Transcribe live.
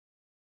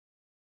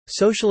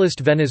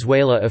Socialist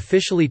Venezuela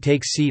officially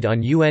takes seat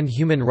on UN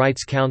Human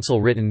Rights Council.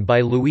 Written by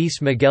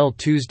Luis Miguel.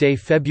 Tuesday,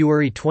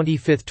 February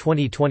 25,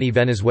 2020.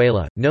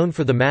 Venezuela, known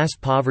for the mass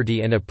poverty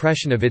and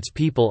oppression of its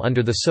people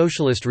under the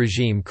socialist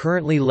regime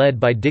currently led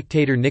by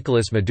dictator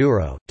Nicolas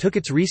Maduro, took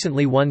its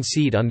recently won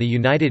seat on the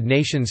United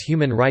Nations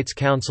Human Rights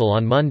Council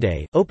on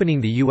Monday, opening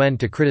the UN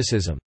to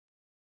criticism.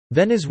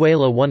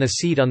 Venezuela won a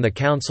seat on the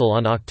council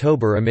on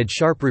October amid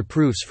sharp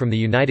reproofs from the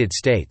United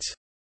States.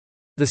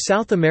 The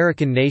South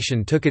American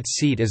nation took its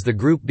seat as the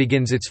group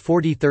begins its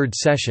 43rd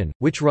session,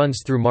 which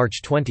runs through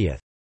March 20.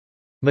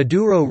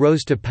 Maduro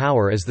rose to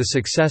power as the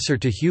successor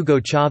to Hugo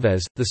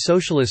Chavez, the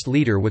socialist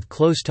leader with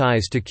close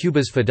ties to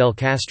Cuba's Fidel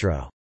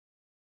Castro.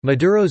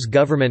 Maduro's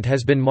government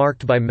has been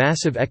marked by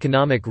massive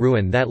economic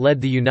ruin that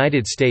led the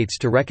United States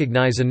to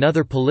recognize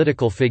another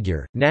political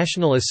figure,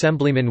 National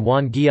Assemblyman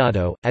Juan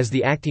Guaidó, as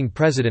the acting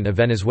president of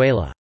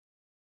Venezuela.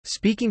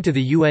 Speaking to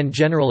the UN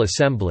General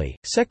Assembly,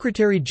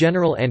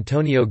 Secretary-General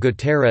Antonio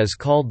Guterres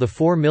called the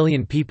 4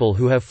 million people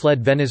who have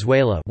fled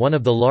Venezuela one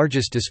of the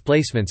largest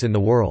displacements in the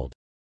world.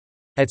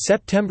 At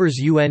September's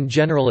UN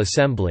General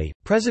Assembly,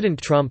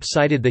 President Trump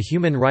cited the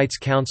Human Rights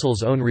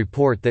Council's own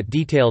report that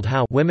detailed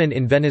how women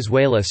in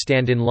Venezuela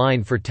stand in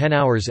line for 10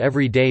 hours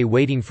every day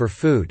waiting for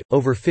food.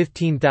 Over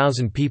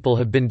 15,000 people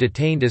have been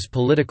detained as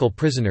political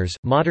prisoners.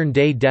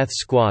 Modern-day death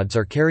squads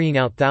are carrying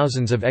out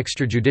thousands of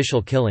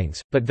extrajudicial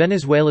killings, but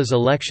Venezuela's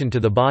election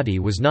to the body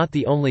was not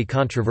the only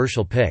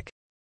controversial pick.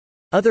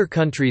 Other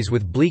countries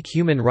with bleak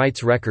human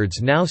rights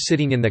records now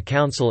sitting in the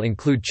council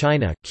include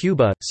China,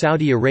 Cuba,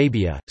 Saudi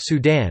Arabia,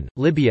 Sudan,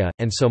 Libya,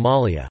 and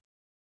Somalia.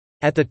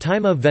 At the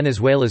time of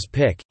Venezuela's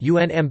pick,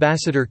 UN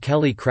Ambassador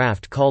Kelly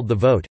Craft called the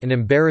vote an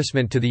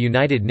embarrassment to the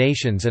United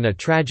Nations and a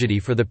tragedy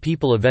for the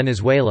people of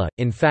Venezuela.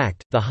 In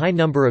fact, the high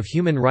number of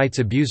human rights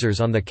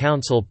abusers on the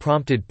council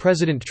prompted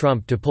President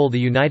Trump to pull the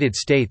United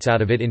States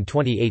out of it in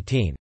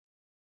 2018.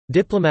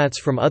 Diplomats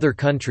from other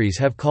countries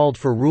have called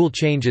for rule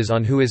changes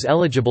on who is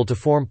eligible to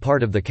form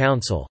part of the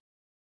council.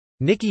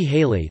 Nikki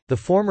Haley, the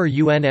former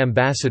UN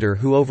ambassador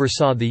who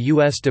oversaw the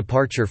U.S.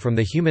 departure from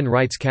the Human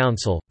Rights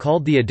Council,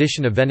 called the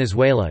addition of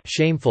Venezuela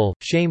shameful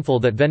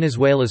that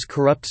Venezuela's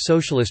corrupt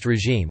socialist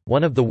regime,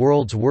 one of the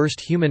world's worst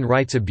human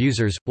rights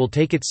abusers, will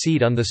take its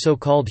seat on the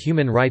so-called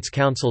Human Rights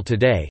Council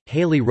today,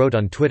 Haley wrote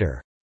on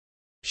Twitter.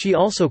 She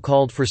also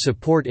called for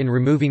support in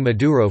removing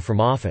Maduro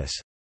from office.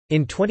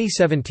 In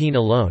 2017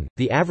 alone,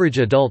 the average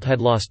adult had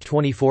lost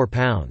 24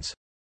 pounds.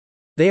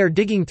 They are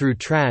digging through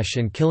trash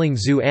and killing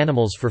zoo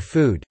animals for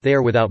food, they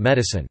are without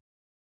medicine.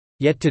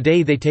 Yet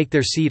today they take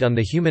their seat on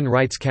the Human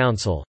Rights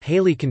Council,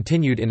 Haley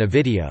continued in a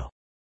video.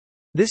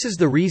 This is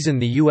the reason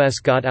the US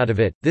got out of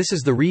it, this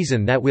is the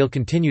reason that we'll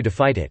continue to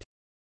fight it.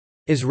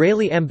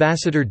 Israeli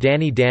Ambassador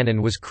Danny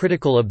Danon was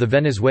critical of the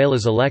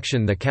Venezuela's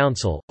election the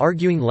council,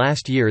 arguing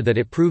last year that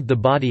it proved the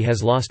body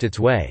has lost its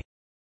way.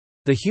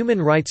 The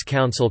Human Rights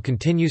Council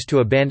continues to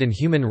abandon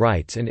human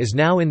rights and is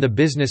now in the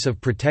business of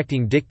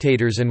protecting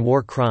dictators and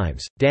war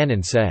crimes,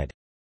 Danon said.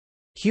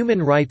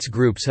 Human rights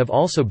groups have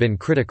also been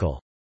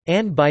critical.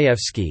 Anne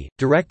Bayevsky,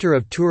 director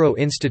of Turo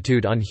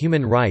Institute on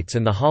Human Rights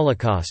and the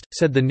Holocaust,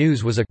 said the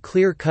news was a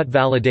clear-cut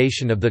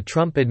validation of the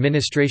Trump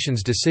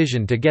administration's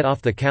decision to get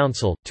off the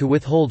council, to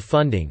withhold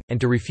funding,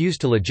 and to refuse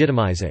to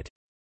legitimize it.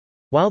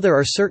 While there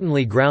are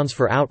certainly grounds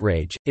for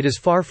outrage, it is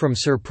far from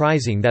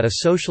surprising that a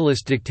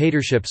socialist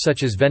dictatorship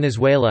such as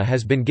Venezuela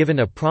has been given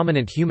a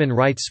prominent human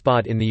rights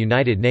spot in the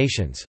United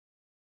Nations.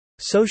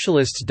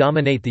 Socialists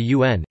dominate the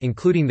UN,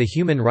 including the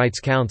Human Rights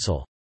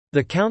Council.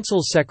 The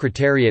Council's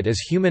secretariat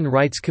is Human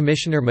Rights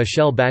Commissioner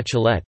Michelle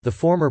Bachelet, the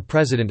former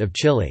president of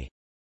Chile.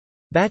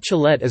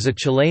 Bachelet is a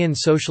Chilean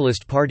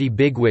Socialist Party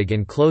bigwig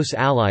and close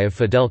ally of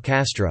Fidel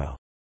Castro.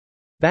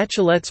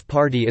 Bachelet's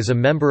party is a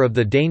member of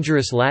the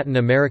dangerous Latin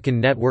American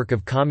network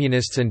of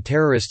communists and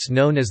terrorists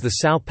known as the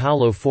São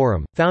Paulo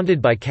Forum,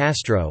 founded by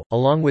Castro,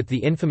 along with the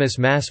infamous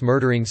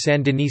mass-murdering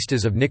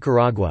Sandinistas of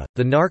Nicaragua,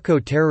 the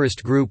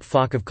narco-terrorist group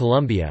FARC of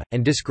Colombia,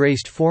 and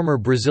disgraced former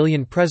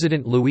Brazilian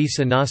President Luiz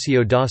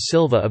Inácio da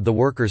Silva of the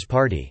Workers'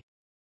 Party.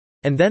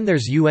 And then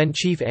there's UN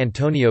Chief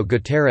Antonio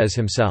Guterres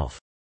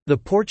himself. The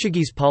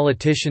Portuguese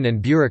politician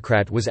and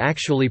bureaucrat was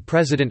actually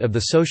president of the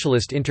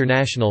Socialist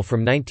International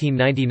from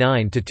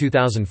 1999 to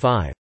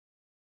 2005.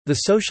 The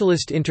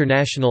Socialist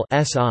International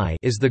 (SI)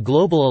 is the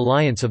global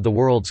alliance of the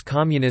world's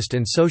communist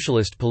and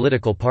socialist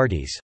political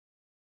parties.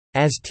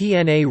 As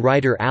TNA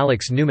writer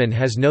Alex Newman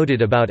has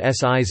noted about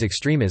SI's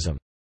extremism.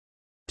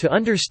 To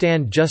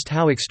understand just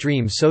how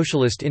extreme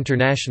Socialist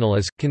International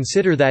is,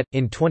 consider that,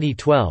 in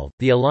 2012,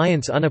 the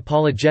alliance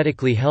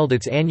unapologetically held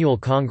its annual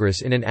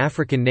congress in an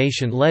African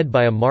nation led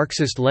by a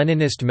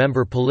Marxist-Leninist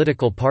member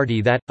political party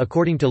that,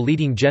 according to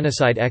leading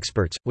genocide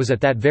experts, was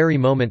at that very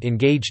moment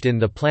engaged in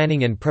the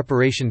planning and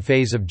preparation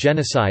phase of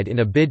genocide in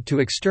a bid to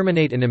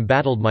exterminate an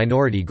embattled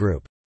minority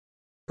group.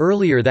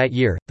 Earlier that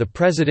year, the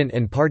president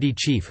and party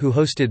chief who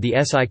hosted the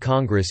SI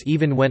Congress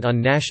even went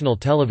on national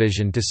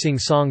television to sing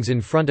songs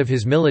in front of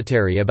his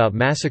military about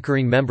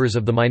massacring members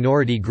of the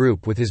minority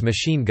group with his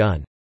machine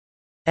gun.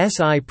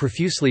 SI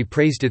profusely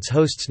praised its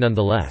hosts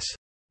nonetheless.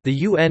 The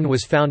UN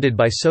was founded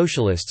by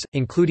socialists,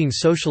 including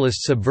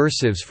socialist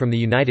subversives from the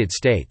United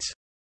States.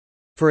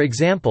 For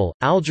example,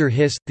 Alger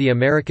Hiss, the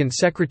American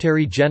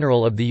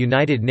Secretary-General of the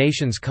United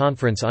Nations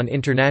Conference on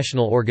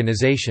International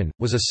Organization,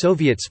 was a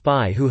Soviet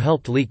spy who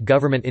helped leak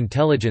government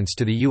intelligence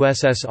to the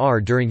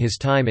USSR during his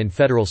time in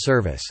federal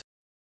service.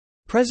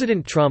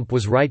 President Trump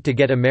was right to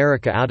get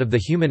America out of the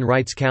Human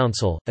Rights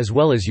Council, as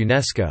well as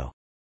UNESCO.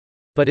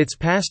 But it's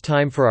past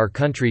time for our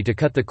country to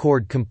cut the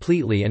cord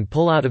completely and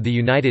pull out of the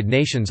United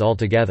Nations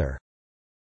altogether.